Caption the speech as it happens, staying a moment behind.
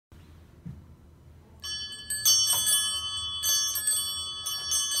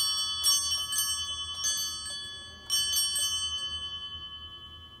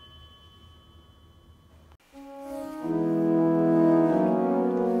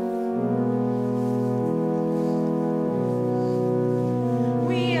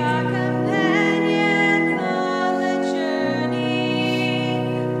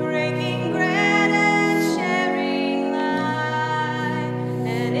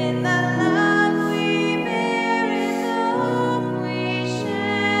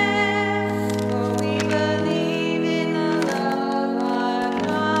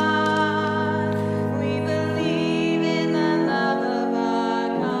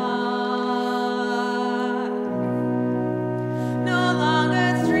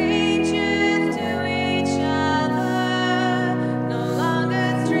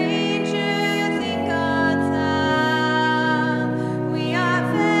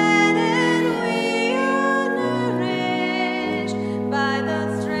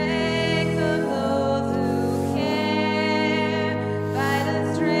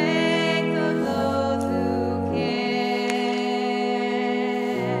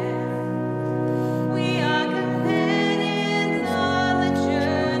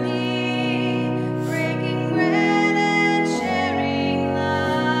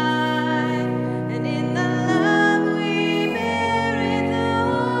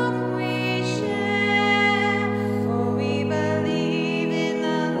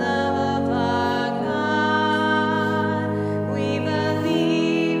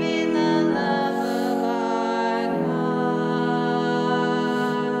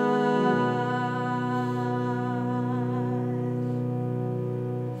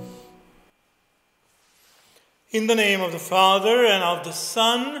In the name of the Father, and of the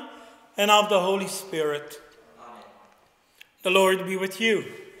Son, and of the Holy Spirit. Amen. The Lord be with you.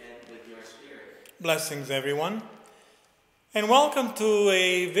 And with your spirit. Blessings, everyone. And welcome to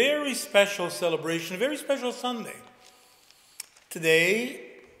a very special celebration, a very special Sunday. Today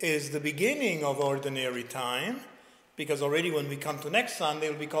is the beginning of Ordinary Time, because already when we come to next Sunday,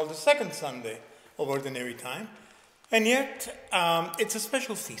 it will be called the second Sunday of Ordinary Time. And yet, it's a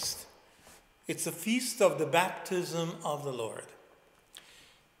special feast. It's a feast of the baptism of the Lord.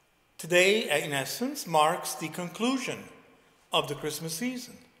 Today, in essence, marks the conclusion of the Christmas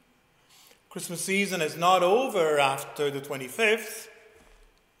season. Christmas season is not over after the 25th,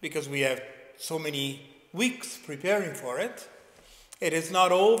 because we have so many weeks preparing for it. It is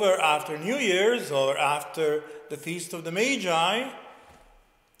not over after New Year's or after the Feast of the Magi.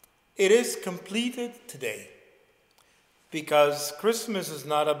 It is completed today. Because Christmas is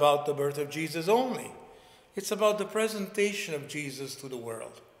not about the birth of Jesus only. It's about the presentation of Jesus to the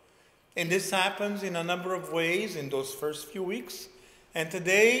world. And this happens in a number of ways in those first few weeks. And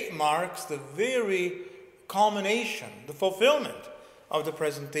today marks the very culmination, the fulfillment of the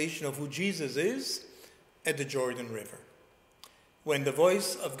presentation of who Jesus is at the Jordan River. When the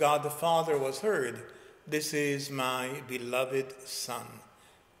voice of God the Father was heard, "This is my beloved Son."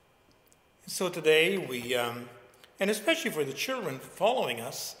 So today we... And especially for the children following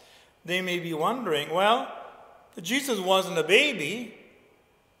us, they may be wondering, well, Jesus wasn't a baby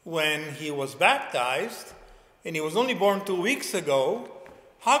when he was baptized, and he was only born 2 weeks ago.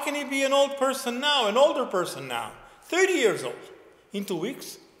 How can he be an old person now, an older person now, 30 years old, in 2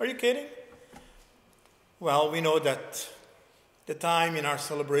 weeks? Are you kidding? Well, we know that the time in our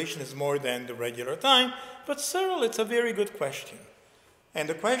celebration is more than the regular time, but still, it's a very good question. And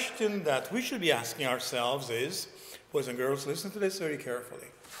the question that we should be asking ourselves is, boys and girls, listen to this very carefully,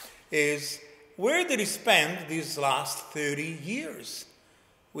 is where did he spend these last 30 years?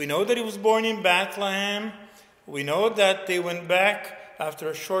 We know that he was born in Bethlehem. We know that they went back after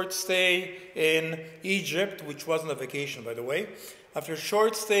a short stay in Egypt, which wasn't a vacation, by the way. After a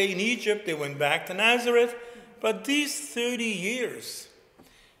short stay in Egypt, they went back to Nazareth. But these 30 years,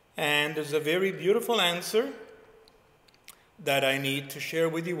 and there's a very beautiful answer that I need to share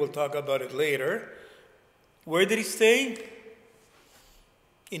with you. We'll talk about it later. Where did he stay?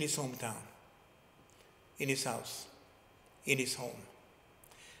 In his hometown, in his house, in his home.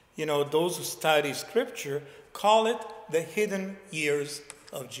 You know, those who study Scripture call it the hidden years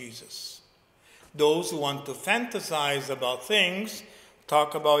of Jesus. Those who want to fantasize about things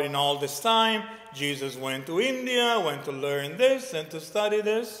talk about in all this time, Jesus went to India, went to learn this and to study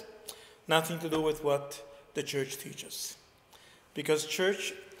this. Nothing to do with what the church teaches. Because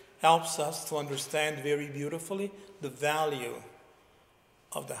church helps us to understand very beautifully the value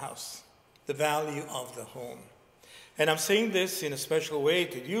of the house, the value of the home. And I'm saying this in a special way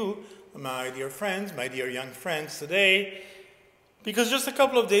to you, my dear friends, my dear young friends today, because just a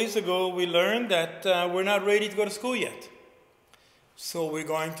couple of days ago we learned that we're not ready to go to school yet. So we're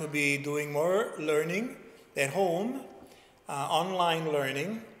going to be doing more learning at home, online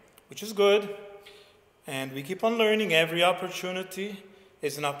learning, which is good. And we keep on learning. Every opportunity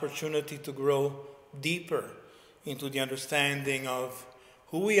is an opportunity to grow deeper into the understanding of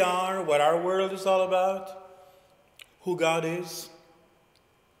who we are, what our world is all about, who God is.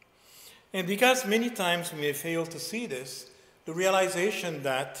 And because many times we may fail to see this, the realization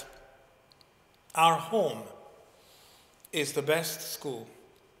that our home is the best school.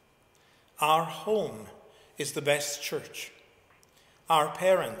 Our home is the best church. Our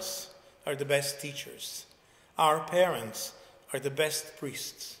parents are the best teachers. Our parents are the best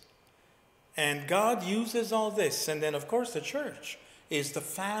priests. And God uses all this. And then, of course, the church is the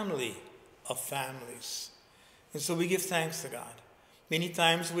family of families. And so we give thanks to God. Many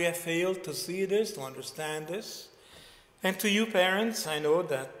times we have failed to see this, to understand this. And to you parents, I know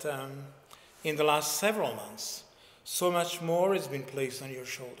that in the last several months, so much more has been placed on your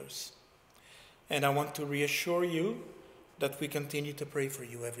shoulders. And I want to reassure you that we continue to pray for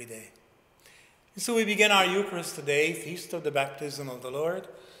you every day. And so we begin our Eucharist today, Feast of the Baptism of the Lord,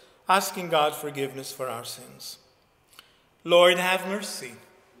 asking God forgiveness for our sins. Lord, have mercy.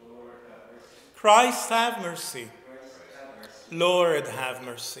 Lord, have mercy. Christ, have mercy. Christ, have mercy. Lord, have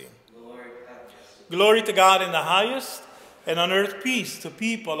mercy. Lord, have mercy. Glory to God in the highest, and on earth peace to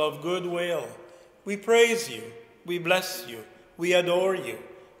people of good will. We praise you. We bless you. We adore you.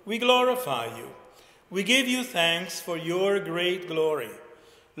 We glorify you. We give you thanks for your great glory.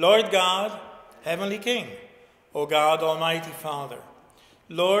 Lord God, Heavenly King, O God, Almighty Father,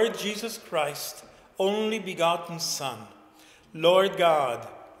 Lord Jesus Christ, only begotten Son, Lord God,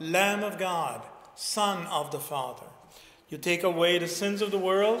 Lamb of God, Son of the Father. You take away the sins of the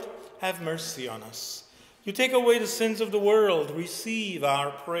world, have mercy on us. You take away the sins of the world, receive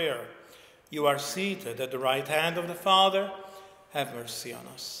our prayer. You are seated at the right hand of the Father, have mercy on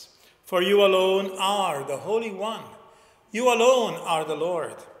us. For you alone are the Holy One. You alone are the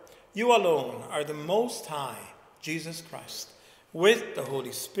Lord. You alone are the Most High, Jesus Christ, with the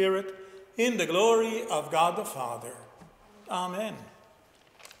Holy Spirit, in the glory of God the Father. Amen.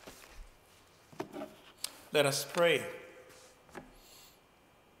 Let us pray.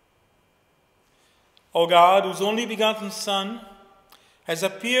 O God, whose only begotten Son has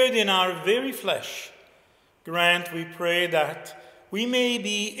appeared in our very flesh, grant, we pray, that we may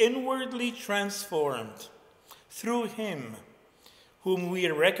be inwardly transformed through him, whom we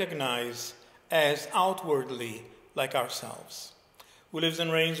recognize as outwardly like ourselves, who lives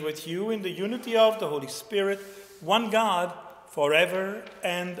and reigns with you in the unity of the Holy Spirit, one God, forever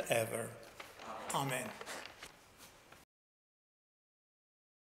and ever. Amen.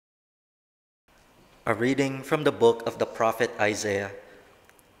 A reading from the book of the prophet Isaiah.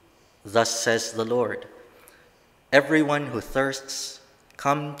 Thus says the Lord, everyone who thirsts,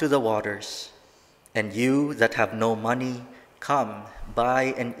 come to the waters, and you that have no money, come,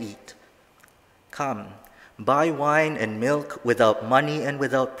 buy and eat. Come, buy wine and milk without money and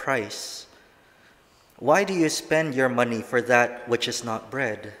without price. Why do you spend your money for that which is not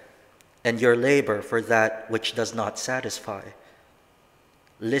bread, and your labor for that which does not satisfy?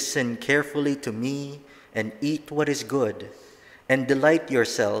 Listen carefully to me and eat what is good, and delight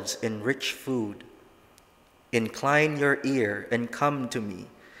yourselves in rich food. Incline your ear and come to me.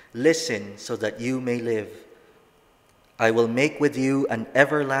 Listen so that you may live. I will make with you an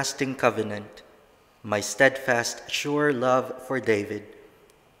everlasting covenant, my steadfast, sure love for David.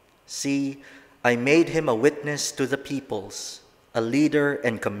 See, I made him a witness to the peoples, a leader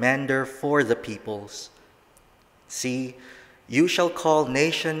and commander for the peoples. See, you shall call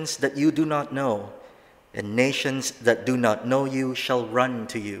nations that you do not know, and nations that do not know you shall run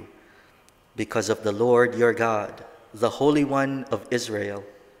to you, because of the Lord your God, the Holy One of Israel,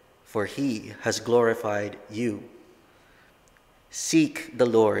 for he has glorified you. Seek the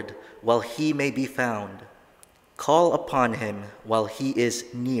Lord while he may be found. Call upon him while he is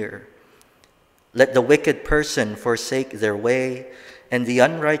near. Let the wicked person forsake their way, and the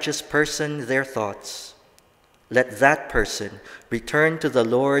unrighteous person their thoughts. Let that person return to the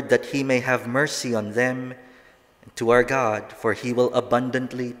Lord, that he may have mercy on them, and to our God, for he will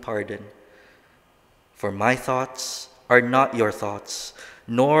abundantly pardon. For my thoughts are not your thoughts,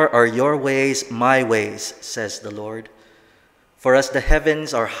 nor are your ways my ways, says the Lord. For as the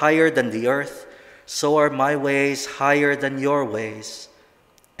heavens are higher than the earth, so are my ways higher than your ways,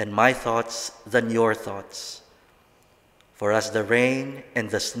 and my thoughts than your thoughts. For as the rain and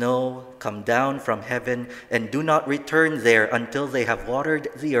the snow come down from heaven and do not return there until they have watered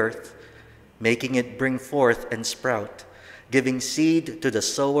the earth, making it bring forth and sprout, giving seed to the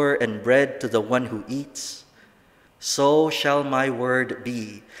sower and bread to the one who eats, so shall my word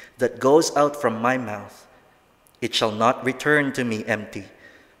be that goes out from my mouth. It shall not return to me empty,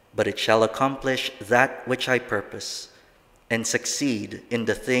 but it shall accomplish that which I purpose, and succeed in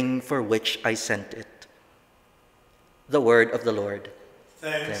the thing for which I sent it. The word of the Lord.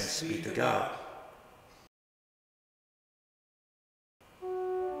 Thanks be to God.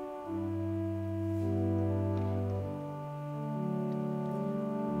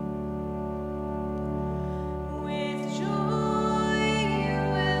 With joy you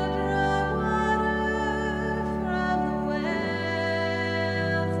will draw water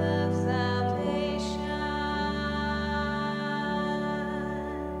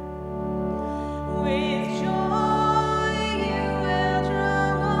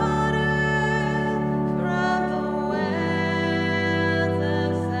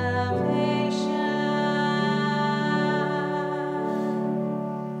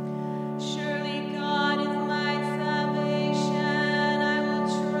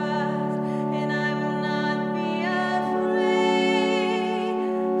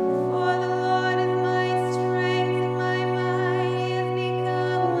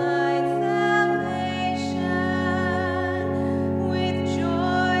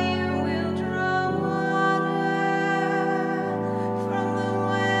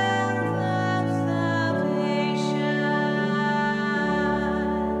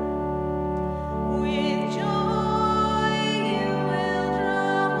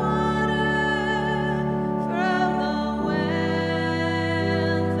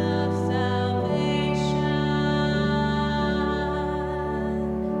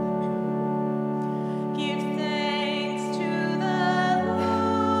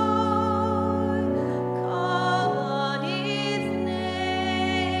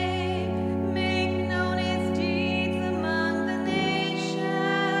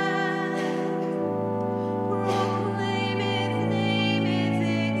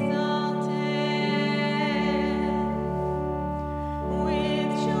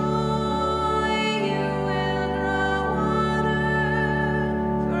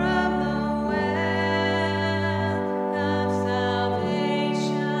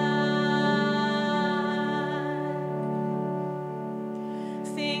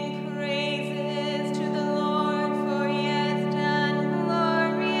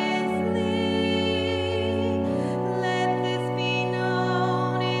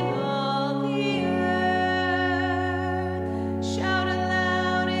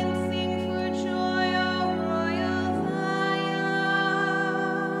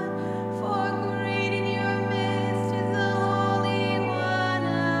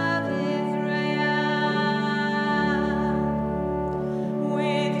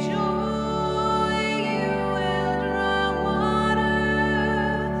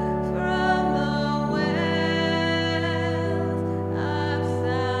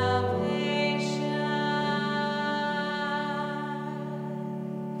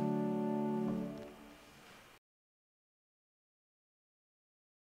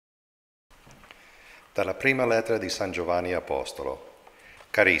Dalla prima lettera di San Giovanni Apostolo.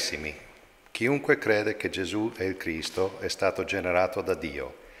 Carissimi, chiunque crede che Gesù è il Cristo è stato generato da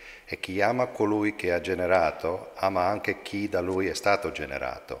Dio, e chi ama colui che ha generato ama anche chi da lui è stato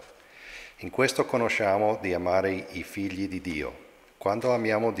generato. In questo conosciamo di amare i figli di Dio, quando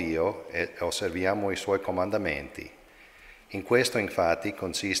amiamo Dio e osserviamo i Suoi comandamenti. In questo infatti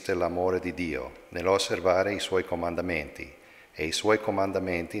consiste l'amore di Dio, nell'osservare i Suoi comandamenti, e i Suoi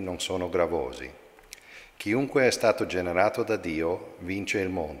comandamenti non sono gravosi. Chiunque è stato generato da Dio vince il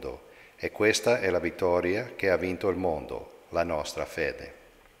mondo, e questa è la vittoria che ha vinto il mondo, la nostra fede.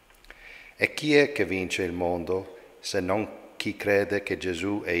 E chi è che vince il mondo se non chi crede che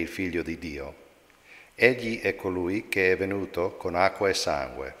Gesù è il Figlio di Dio? Egli è colui che è venuto con acqua e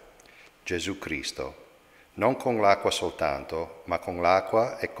sangue, Gesù Cristo, non con l'acqua soltanto, ma con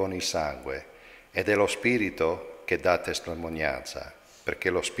l'acqua e con il sangue, ed è lo Spirito che dà testimonianza, perché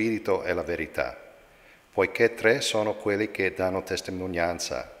lo Spirito è la verità. Poiché tre sono quelli che danno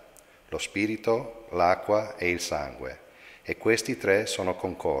testimonianza, lo Spirito, l'acqua e il sangue, e questi tre sono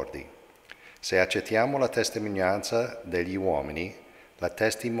concordi. Se accettiamo la testimonianza degli uomini, la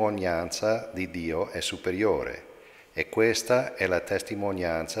testimonianza di Dio è superiore, e questa è la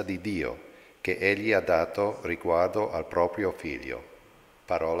testimonianza di Dio, che Egli ha dato riguardo al proprio Figlio.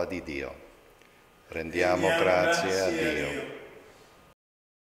 Parola di Dio. Rendiamo grazie a Dio.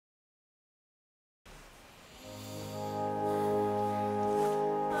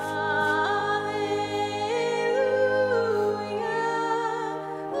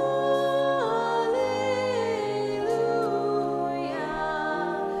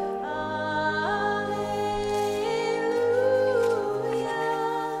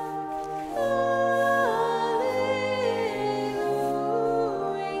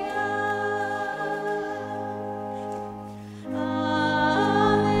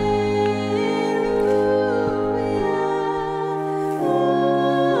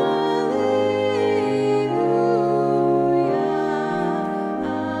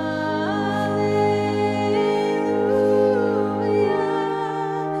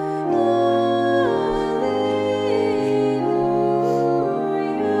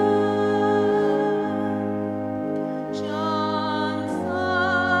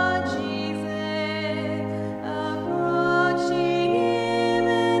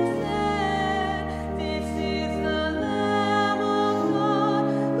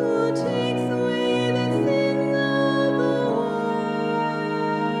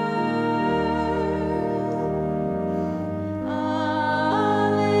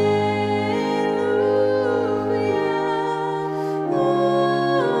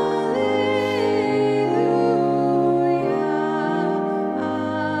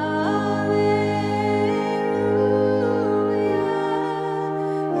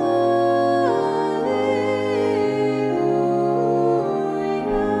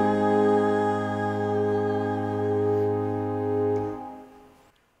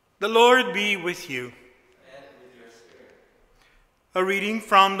 The Lord be with you. And with your spirit. A reading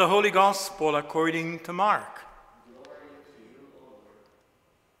from the Holy Gospel according to Mark. Glory to you, O Lord.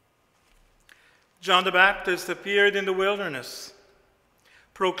 John the Baptist appeared in the wilderness,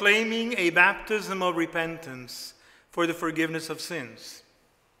 proclaiming a baptism of repentance for the forgiveness of sins.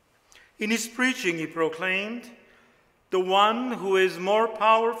 In his preaching he proclaimed, "The one who is more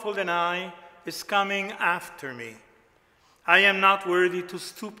powerful than I is coming after me. I am not worthy to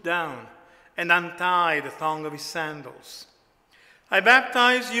stoop down and untie the thong of his sandals. I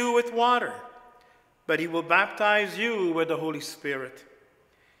baptize you with water, but he will baptize you with the Holy Spirit."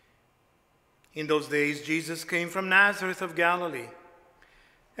 In those days, Jesus came from Nazareth of Galilee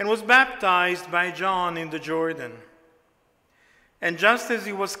and was baptized by John in the Jordan. And just as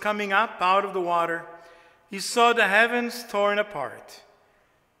he was coming up out of the water, he saw the heavens torn apart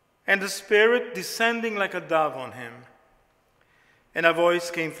and the Spirit descending like a dove on him. And a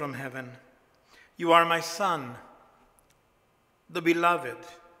voice came from heaven, "You are my Son, the Beloved.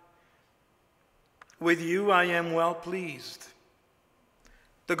 With you I am well pleased."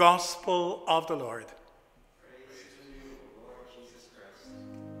 The Gospel of the Lord. Praise to you, Lord Jesus Christ.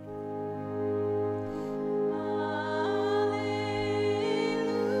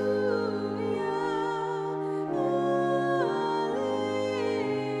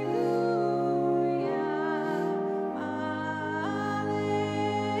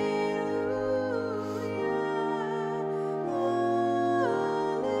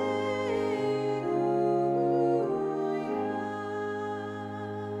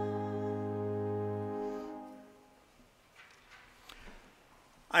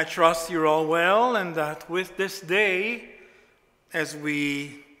 I trust you're all well and that with this day, as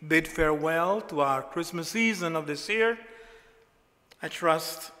we bid farewell to our Christmas season of this year, I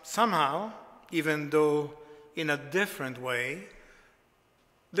trust somehow, even though in a different way,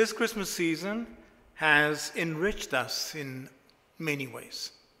 this Christmas season has enriched us in many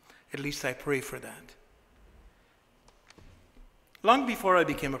ways. At least I pray for that. Long before I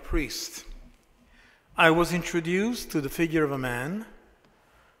became a priest, I was introduced to the figure of a man,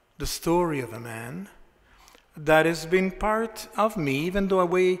 the story of a man, that has been part of me, even though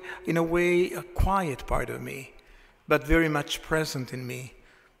in a way a quiet part of me, but very much present in me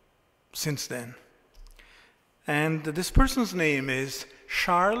since then. And this person's name is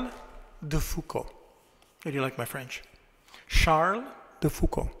Charles de Foucauld. How do you like my French? Charles de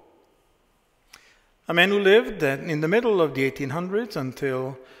Foucauld. A man who lived in the middle of the 1800s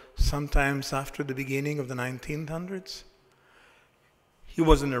until sometimes after the beginning of the 1900s. He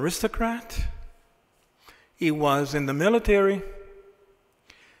was an aristocrat. He was in the military.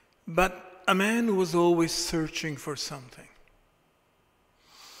 But a man who was always searching for something.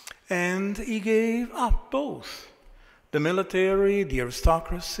 And he gave up both the military, the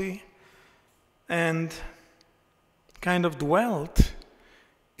aristocracy, and kind of dwelt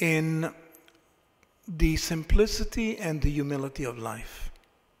in the simplicity and the humility of life.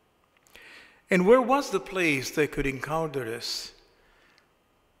 And where was the place they could encounter this?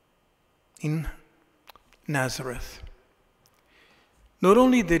 In Nazareth. Not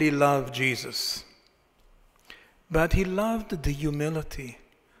only did he love Jesus, but he loved the humility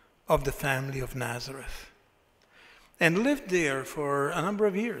of the family of Nazareth and lived there for a number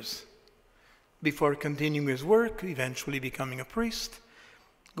of years before continuing his work, eventually becoming a priest,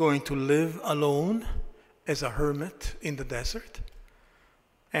 going to live alone as a hermit in the desert,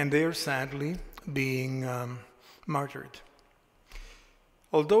 and there sadly being martyred.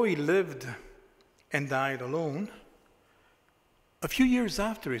 Although he lived and died alone, a few years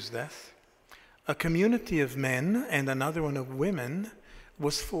after his death, a community of men and another one of women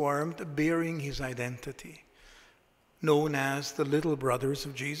was formed bearing his identity, known as the Little Brothers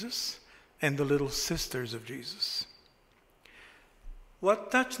of Jesus and the Little Sisters of Jesus.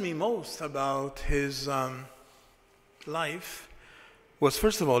 What touched me most about his life was,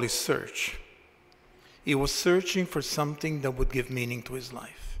 first of all, his search. He was searching for something that would give meaning to his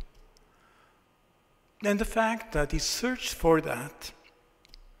life. And the fact that he searched for that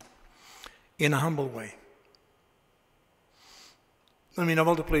in a humble way. I mean, of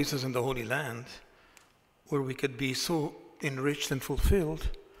all the places in the Holy Land where we could be so enriched and fulfilled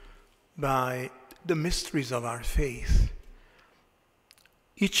by the mysteries of our faith,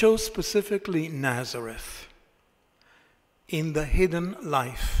 he chose specifically Nazareth in the hidden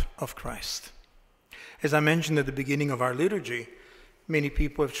life of Christ. As I mentioned at the beginning of our liturgy, many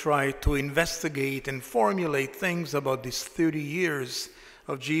people have tried to investigate and formulate things about these 30 years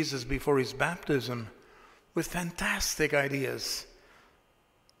of Jesus before his baptism with fantastic ideas.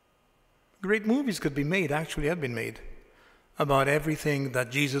 Great movies could be made, actually have been made, about everything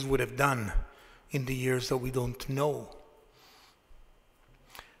that Jesus would have done in the years that we don't know.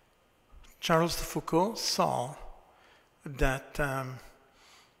 Charles de Foucauld saw that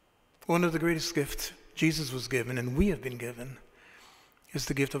one of the greatest gifts Jesus was given, and we have been given, is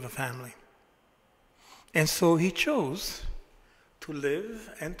the gift of a family. And so he chose to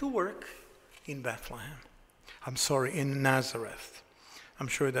live and to work in in Nazareth. I'm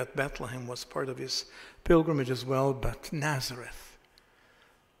sure that Bethlehem was part of his pilgrimage as well, but Nazareth.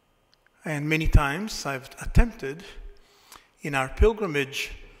 And many times I've attempted in our pilgrimages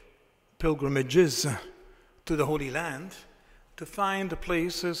to the Holy Land to find the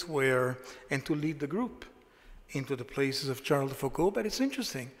places where, and to lead the group into the places of Charles de Foucauld. But it's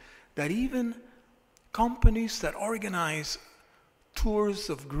interesting that even companies that organize tours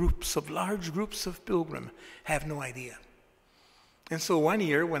of groups, of large groups of pilgrims, have no idea. And so one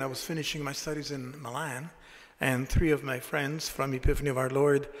year when I was finishing my studies in Milan, and 3 of my friends from Epiphany of Our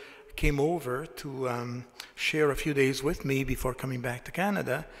Lord came over to share a few days with me before coming back to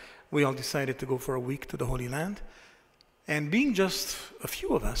Canada, we all decided to go for a week to the Holy Land. And being just a few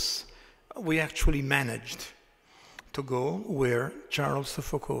of us, we actually managed to go where Charles de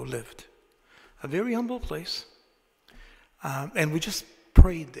Foucauld lived. A very humble place. And we just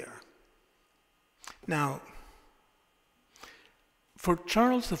prayed there. Now, for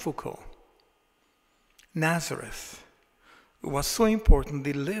Charles de Foucauld, Nazareth was so important.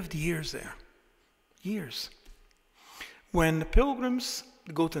 They lived years there. Years. When the pilgrims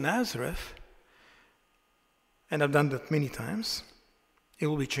go to Nazareth, and I've done that many times, it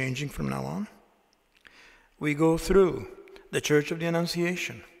will be changing from now on. We go through the Church of the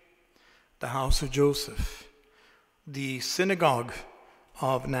Annunciation, the house of Joseph, the synagogue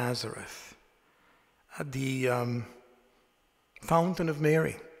of Nazareth, at the Fountain of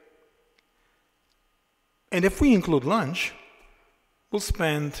Mary. And if we include lunch, we'll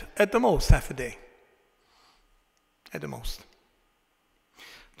spend at the most half a day. At the most.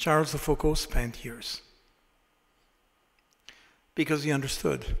 Charles de Foucault spent years because he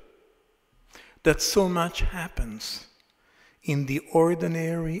understood that so much happens in the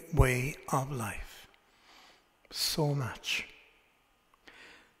ordinary way of life. So much.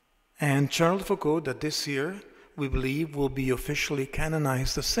 And Charles de Foucault, that this year we believe will be officially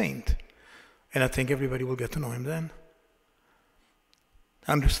canonized a saint, and I think everybody will get to know him then,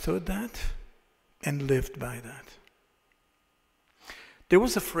 understood that and lived by that. There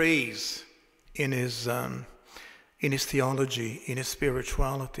was a phrase in his theology, in his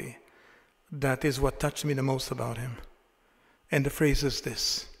spirituality, that is what touched me the most about him. And the phrase is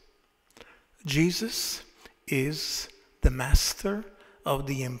this: Jesus is the master of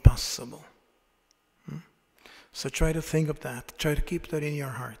the impossible. So try to think of that. Try to keep that in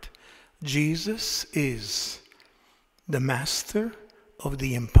your heart. Jesus is the master of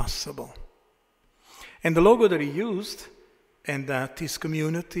the impossible. And the logo that he used, and that his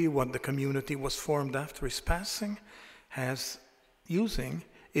community, what the community was formed after his passing, has using,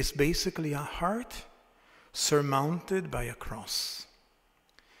 is basically a heart surmounted by a cross.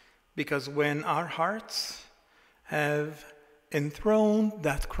 Because when our hearts have enthroned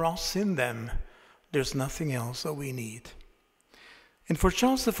that cross in them, there's nothing else that we need. And for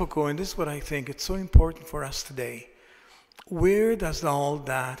Charles de Foucault, and this is what I think it's so important for us today, where does all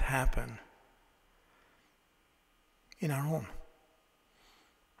that happen? In our home,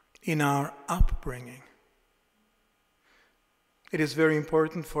 in our upbringing. It is very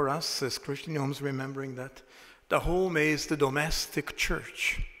important for us as Christian homes remembering that the home is the domestic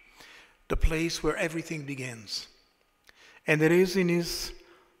church, the place where everything begins. And it is in his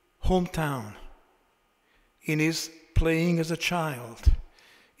hometown, in his playing as a child,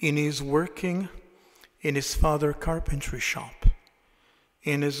 in his working in his father's carpentry shop,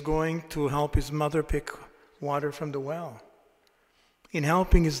 in his going to help his mother pick water from the well, in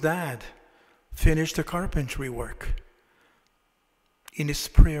helping his dad finish the carpentry work, in his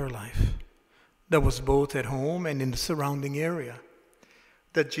prayer life that was both at home and in the surrounding area,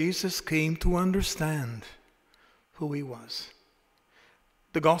 that Jesus came to understand who he was.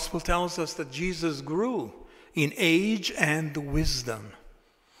 The gospel tells us that Jesus grew in age and wisdom.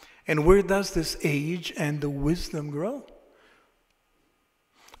 And where does this age and the wisdom grow?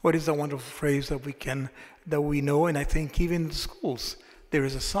 What is the wonderful phrase that we know, and I think even in the schools, there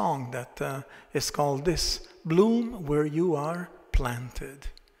is a song that is called this: bloom where you are planted.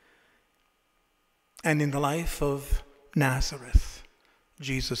 And in the life of Nazareth,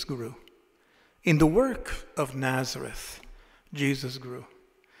 Jesus grew. In the work of Nazareth, Jesus grew.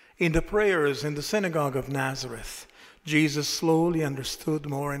 In the prayers in the synagogue of Nazareth, Jesus slowly understood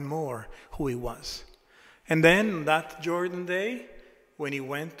more and more who he was. And then that Jordan day, when he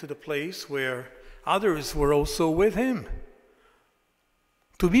went to the place where others were also with him,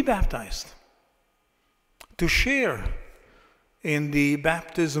 to be baptized, to share in the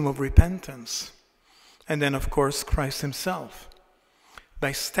baptism of repentance, and then of course Christ himself,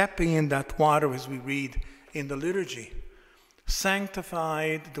 by stepping in that water, as we read in the liturgy,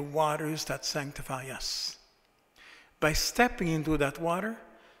 sanctified the waters that sanctify us. By stepping into that water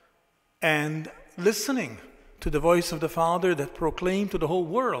and listening to the voice of the Father that proclaimed to the whole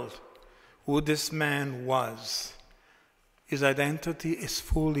world who this man was, his identity is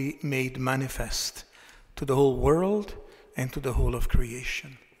fully made manifest to the whole world and to the whole of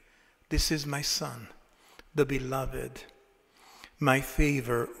creation. This is my Son, the beloved. My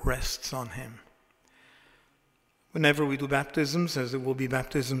favor rests on him. Whenever we do baptisms, as it will be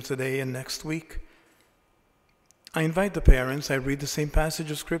baptism today and next week, I invite the parents, I read the same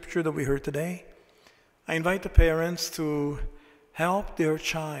passage of scripture that we heard today. I invite the parents to help their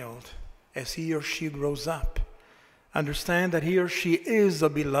child as he or she grows up, understand that he or she is a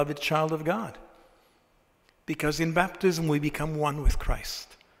beloved child of God. Because in baptism we become one with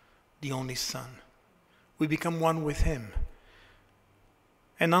Christ, the only Son. We become one with him.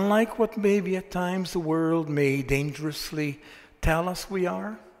 And unlike what maybe at times the world may dangerously tell us we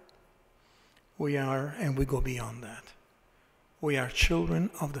are, and we go beyond that. We are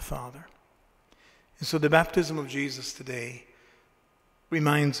children of the Father. And so the baptism of Jesus today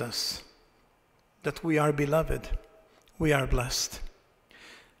reminds us that we are beloved, we are blessed.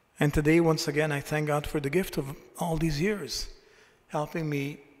 And today, once again, I thank God for the gift of all these years, helping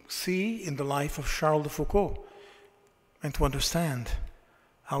me see in the life of Charles de Foucault and to understand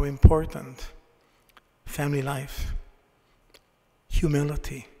how important family life,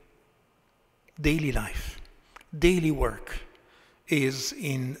 humility, daily life, daily work is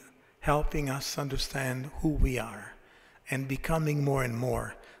in helping us understand who we are and becoming more and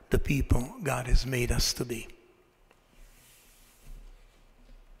more the people God has made us to be.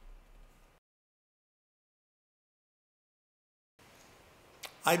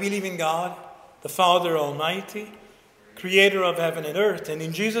 I believe in God, the Father Almighty, creator of heaven and earth, and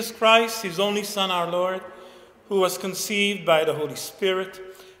in Jesus Christ, his only Son, our Lord, who was conceived by the Holy Spirit,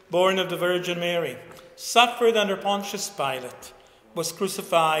 born of the Virgin Mary, suffered under Pontius Pilate, was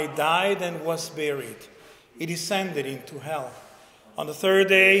crucified, died, and was buried. He descended into hell. On the third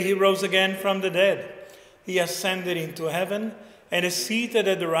day, he rose again from the dead. He ascended into heaven and is seated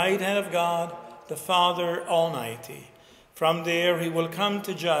at the right hand of God, the Father Almighty. From there, he will come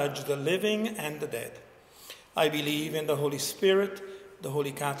to judge the living and the dead. I believe in the Holy Spirit, the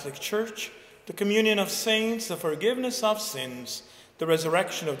Holy Catholic Church, the communion of saints, the forgiveness of sins, the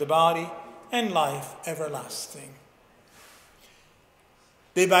resurrection of the body, and life everlasting.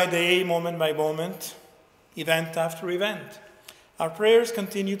 Day by day, moment by moment, event after event, our prayers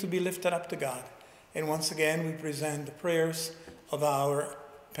continue to be lifted up to God. And once again, we present the prayers of our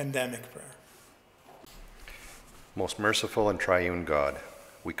pandemic prayer. Most merciful and triune God,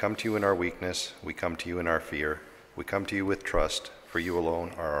 we come to you in our weakness, we come to you in our fear, we come to you with trust, for you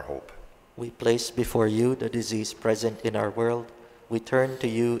alone are our hope. We place before you the disease present in our world. We turn to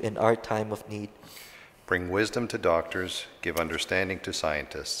you in our time of need. Bring wisdom to doctors, give understanding to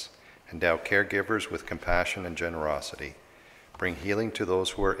scientists, endow caregivers with compassion and generosity. Bring healing to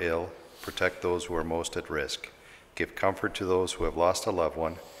those who are ill, protect those who are most at risk. Give comfort to those who have lost a loved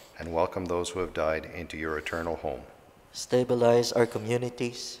one, and welcome those who have died into your eternal home. Stabilize our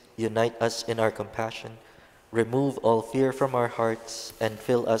communities, unite us in our compassion, remove all fear from our hearts, and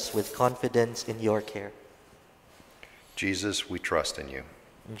fill us with confidence in your care. Jesus, we trust in you.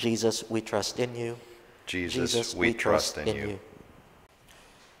 Jesus, we trust in you. Jesus, we trust in you.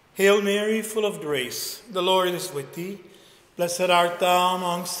 Hail Mary, full of grace, the Lord is with thee. Blessed art thou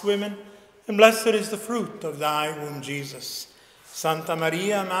amongst women, and blessed is the fruit of thy womb, Jesus. Santa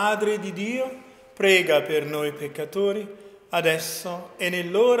Maria, Madre di Dio, prega per noi peccatori, adesso e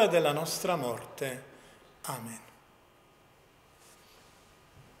nell'ora della nostra morte. Amen.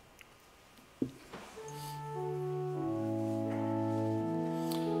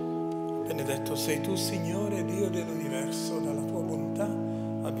 Benedetto sei tu, Signore, Dio dell'universo, dalla tua bontà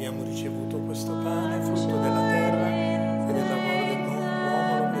abbiamo ricevuto questo pane, frutto della terra e del lavoro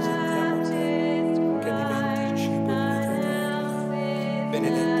dell'uomo, lo presentiamo a te, che diventi il cibo di vita eterna.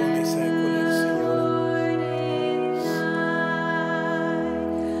 Benedetto nei secoli il Signore.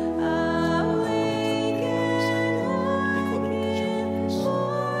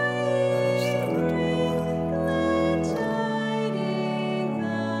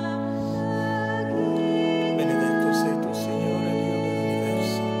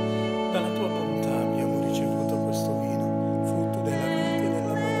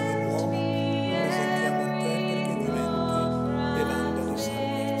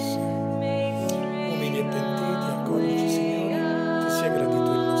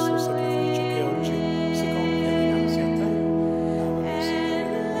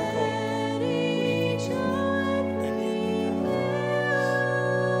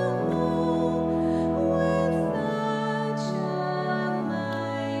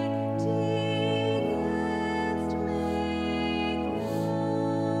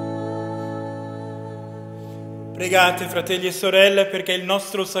 Pregate, fratelli e sorelle, perché il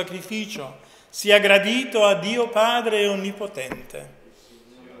nostro sacrificio sia gradito a Dio Padre Onnipotente.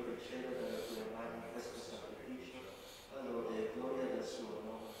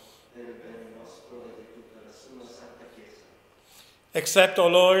 Accept, O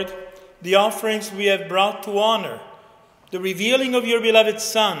Lord, the offerings we have brought to honor, the revealing of your beloved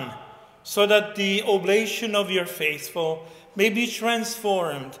Son, so that the oblation of your faithful may be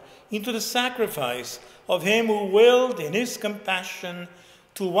transformed into the sacrifice of him who willed in his compassion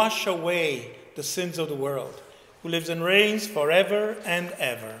to wash away the sins of the world, who lives and reigns forever and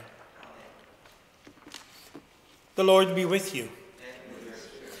ever. The Lord be with you.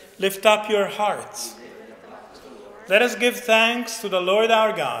 Lift up your hearts. Let us give thanks to the Lord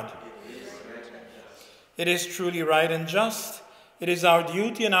our God. It is truly right and just. It is our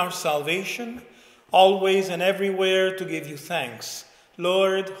duty and our salvation, always and everywhere to give you thanks,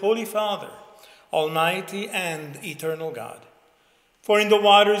 Lord, Holy Father, Almighty and eternal God. For in the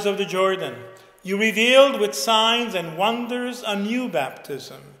waters of the Jordan, you revealed with signs and wonders a new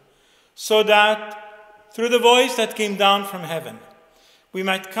baptism, so that through the voice that came down from heaven, we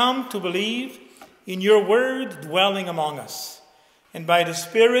might come to believe in your word dwelling among us. and by the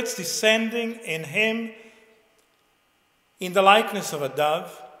Spirit's descending in him in the likeness of a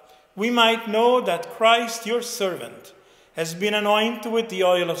dove, we might know that Christ, your servant, has been anointed with the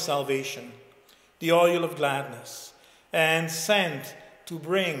oil of salvation, the oil of gladness, and sent to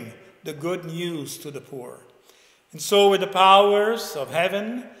bring the good news to the poor. And so with the powers of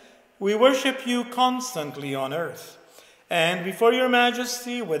heaven, we worship you constantly on earth, and before your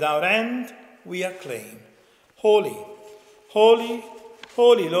majesty without end we acclaim, Holy, holy,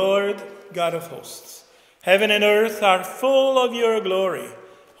 holy Lord, God of hosts. Heaven and earth are full of your glory.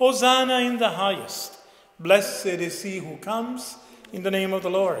 Hosanna in the highest. Blessed is he who comes in the name of the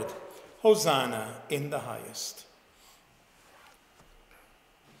Lord. Hosanna in the highest.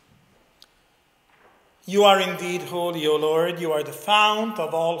 You are indeed holy, O Lord. You are the fount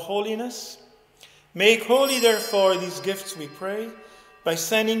of all holiness. Make holy, therefore, these gifts, we pray, by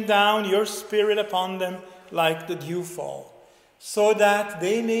sending down your Spirit upon them like the dewfall, so that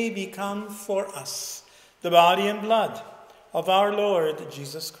they may become for us the body and blood of our Lord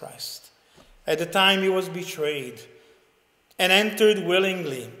Jesus Christ. At the time he was betrayed and entered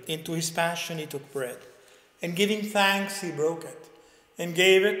willingly into his passion, he took bread, and giving thanks, he broke it and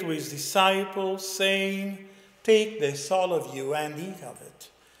gave it to his disciples, saying, "Take this, all of you, and eat of it.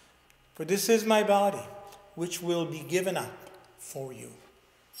 For this is my body, which will be given up for you."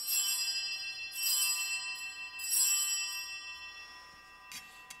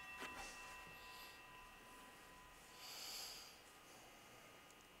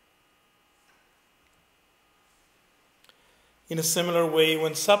 In a similar way,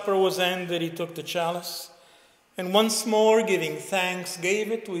 when supper was ended, he took the chalice, and once more, giving thanks,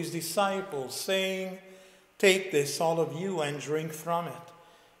 gave it to his disciples, saying, "Take this, all of you, and drink from it.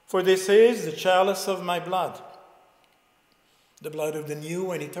 For this is the chalice of my blood, the blood of the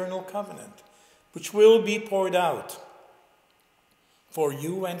new and eternal covenant, which will be poured out for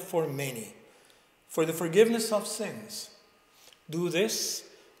you and for many, for the forgiveness of sins. Do this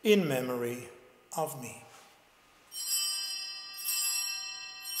in memory of me."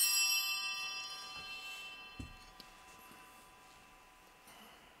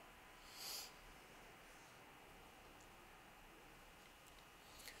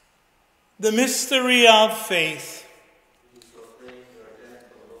 The mystery of faith. We proclaim your death,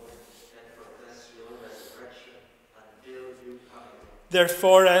 O Lord, and profess your resurrection until you come again.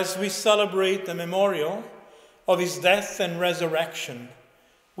 Therefore, as we celebrate the memorial of his death and resurrection,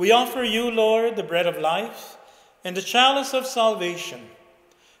 we offer you, Lord, the bread of life and the chalice of salvation,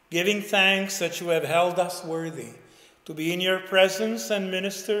 giving thanks that you have held us worthy to be in your presence and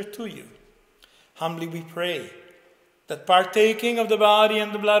minister to you. Humbly we pray that partaking of the body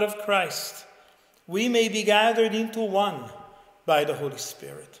and the blood of Christ, we may be gathered into one by the Holy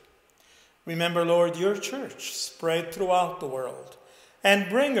Spirit. Remember, Lord, your church spread throughout the world, and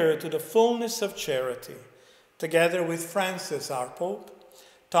bring her to the fullness of charity, together with Francis, our Pope,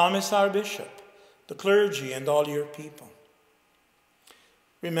 Thomas, our Bishop, the clergy, and all your people.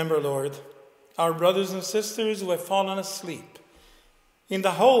 Remember, Lord, our brothers and sisters who have fallen asleep in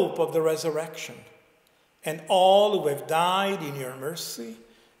the hope of the resurrection, and all who have died in your mercy,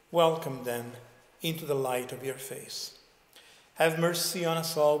 welcome them into the light of your face. Have mercy on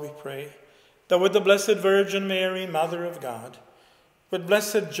us all, we pray, that with the Blessed Virgin Mary, Mother of God, with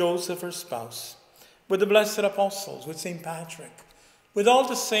blessed Joseph, her spouse, with the blessed apostles, with St. Patrick, with all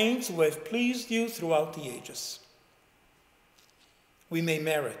the saints who have pleased you throughout the ages, we may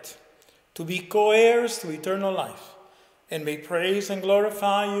merit to be co-heirs to eternal life, and may praise and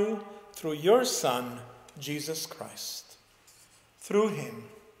glorify you through your Son, Jesus Christ. Through him,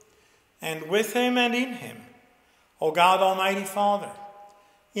 and with him, and in him, O God, Almighty Father,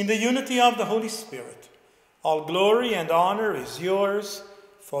 in the unity of the Holy Spirit, all glory and honor is yours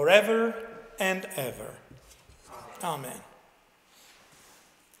forever and ever. Amen.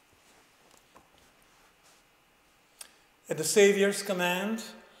 At the Savior's command,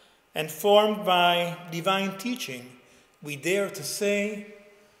 and formed by divine teaching, we dare to say,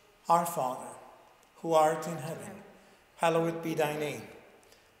 Our Father, who art in heaven, hallowed be thy name.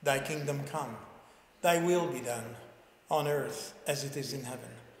 Thy kingdom come, thy will be done, on earth as it is in heaven.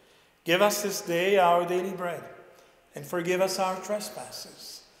 Give us this day our daily bread, and forgive us our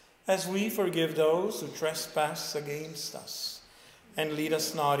trespasses, as we forgive those who trespass against us. And lead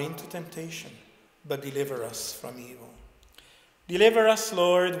us not into temptation, but deliver us from evil. Deliver us,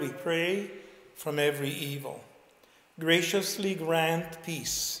 Lord, we pray, from every evil. Graciously grant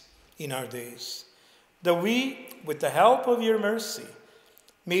peace in our days, that we, with the help of your mercy,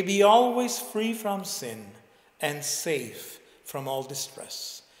 may be always free from sin and safe from all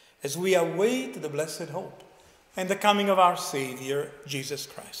distress, as we await the blessed hope and the coming of our Savior, Jesus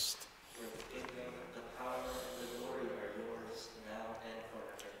Christ. For the kingdom, the power, and the glory are yours, now and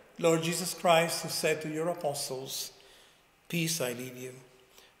forever. Lord Jesus Christ, who said to your apostles, "Peace I leave you,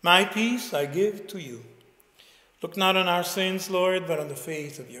 my peace I give to you." Look not on our sins, Lord, but on the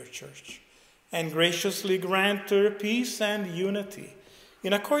faith of your church, and graciously grant her peace and unity,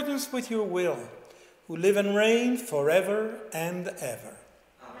 in accordance with your will, who live and reign forever and ever.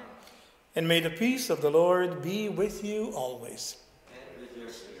 Amen. And may the peace of the Lord be with you always. And with your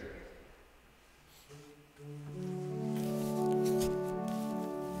spirit.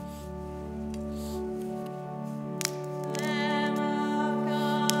 Lamb of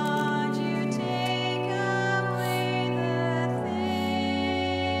God, you take away the sins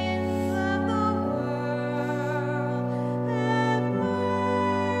of the world. Have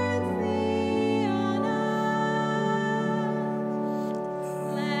mercy on us.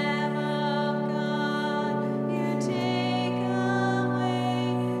 Lamb of God, you take away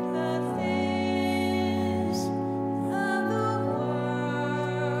the sins of the world.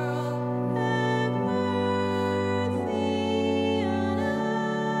 Have mercy on us.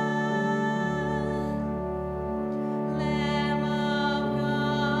 Lamb of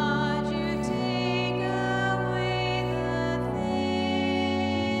God, you take away the sins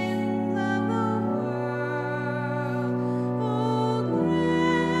of the world. Oh,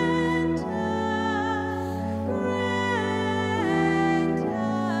 grant us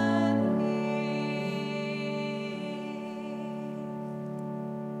peace.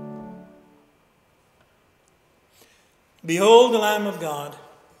 Behold the Lamb of God.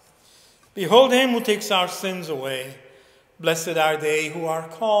 Behold him who takes our sins away. Blessed are they who are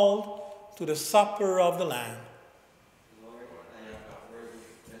called to the supper of the Lamb. Lord, I am not worthy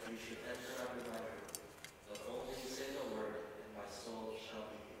that you should enter under my roof, but only say the word, and my soul shall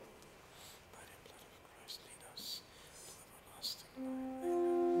be healed. By the blood of Christ, lead us to everlasting life.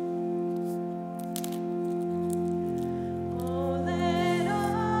 Oh, let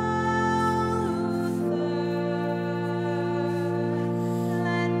all who thirst,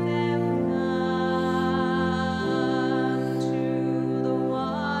 let them come to the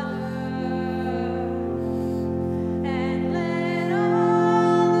water, and let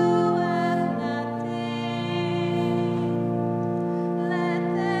all who have nothing, let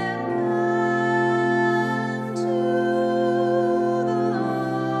them come to the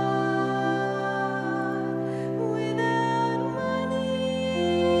Lord without money,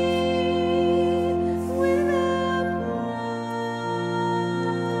 without price.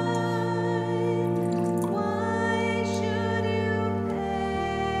 Why should you pay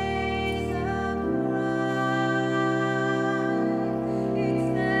the price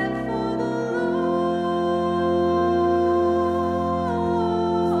except for the Lord?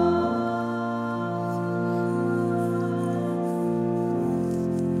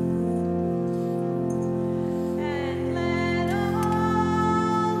 And let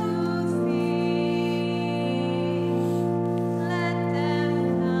all who seek, let them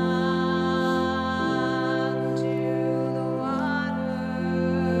come to the water,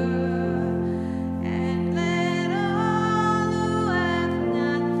 and let all who have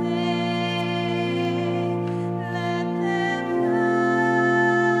nothing, let them come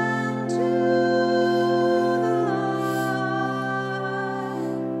to the Lord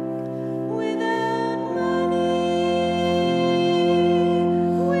without money,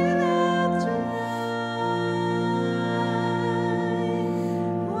 without strife.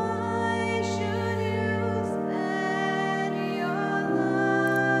 Why should you spend your life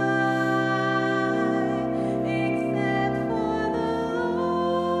except for the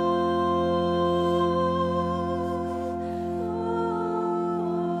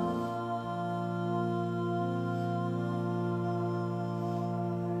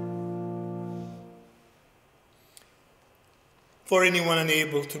For anyone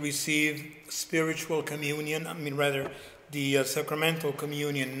unable to receive spiritual communion, the sacramental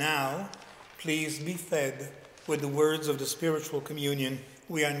communion now, please be fed with the words of the spiritual communion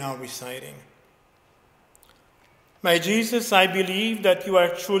we are now reciting. My Jesus, I believe that you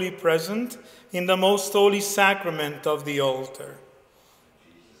are truly present in the most holy sacrament of the altar.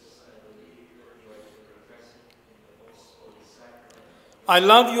 I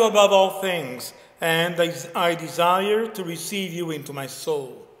love you above all things, and I desire to receive you into my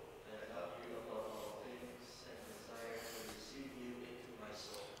soul.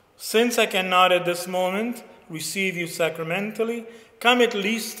 Since I cannot at this moment receive you sacramentally, come at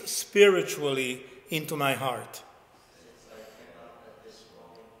least spiritually into my heart.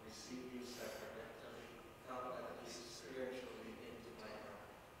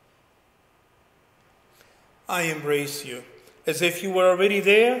 I embrace you as if you were already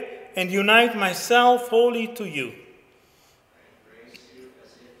there and unite myself wholly to you.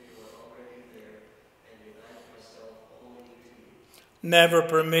 Never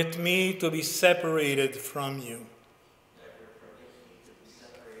permit me to be separated from you.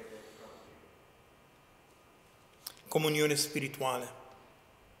 Comunione spirituale.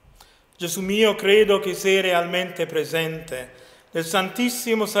 Gesù mio, credo che sei realmente presente nel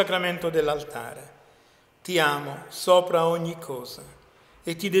Santissimo Sacramento dell'altare. Ti amo sopra ogni cosa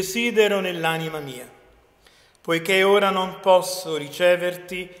e ti desidero nell'anima mia. Poiché ora non posso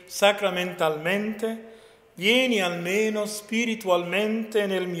riceverti sacramentalmente, vieni almeno spiritualmente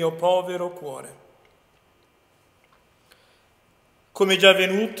nel mio povero cuore. Come già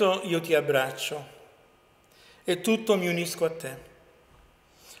venuto, io ti abbraccio e tutto mi unisco a te.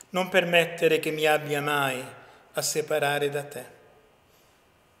 Non permettere che mi abbia mai a separare da te.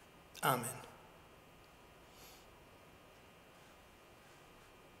 Amen.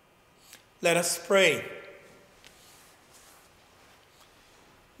 Let us pray.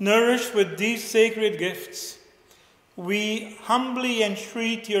 Nourished with these sacred gifts, we humbly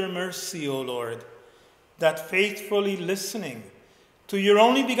entreat your mercy, O Lord, that faithfully listening to your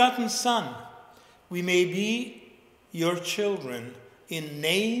only begotten Son, we may be your children in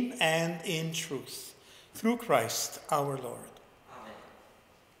name and in truth, through Christ our Lord. Amen.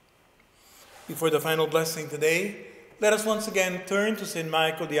 Before the final blessing today, let us once again turn to St.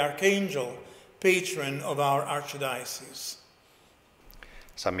 Michael the Archangel, patron of our Archdiocese.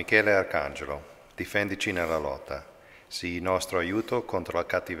 San Michele Arcangelo, difendici nella lotta, sii il nostro aiuto contro la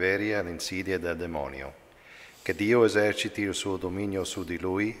cattiveria e l'insidia del demonio. Che Dio eserciti il suo dominio su di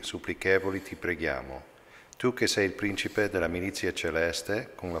lui, supplichevoli ti preghiamo. Tu che sei il principe della milizia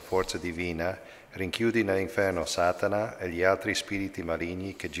celeste, con la forza divina, rinchiudi nell'inferno Satana e gli altri spiriti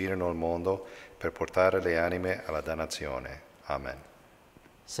maligni che girano il mondo per portare le anime alla dannazione. Amen.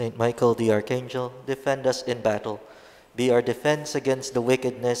 Saint Michael the Archangel, defend us in battle. Be our defense against the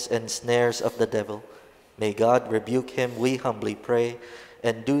wickedness and snares of the devil. May God rebuke him, we humbly pray.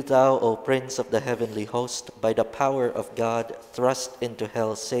 And do thou, O Prince of the heavenly host, by the power of God, thrust into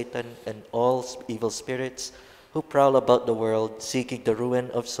hell Satan and all evil spirits who prowl about the world, seeking the ruin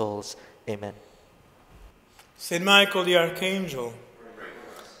of souls. Amen. Saint Michael the Archangel,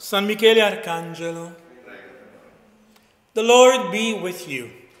 San Michele Arcangelo, the Lord be with you.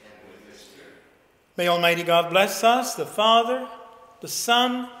 May Almighty God bless us, the Father, the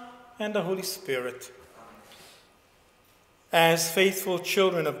Son, and the Holy Spirit. As faithful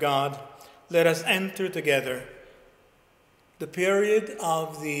children of God, let us enter together the period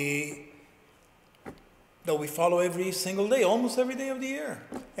of that we follow every single day, almost every day of the year.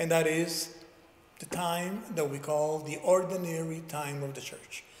 And that is the time that we call the ordinary time of the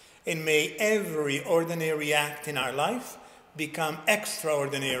Church. And may every ordinary act in our life become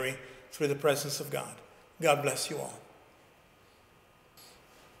extraordinary through the presence of God. God bless you all.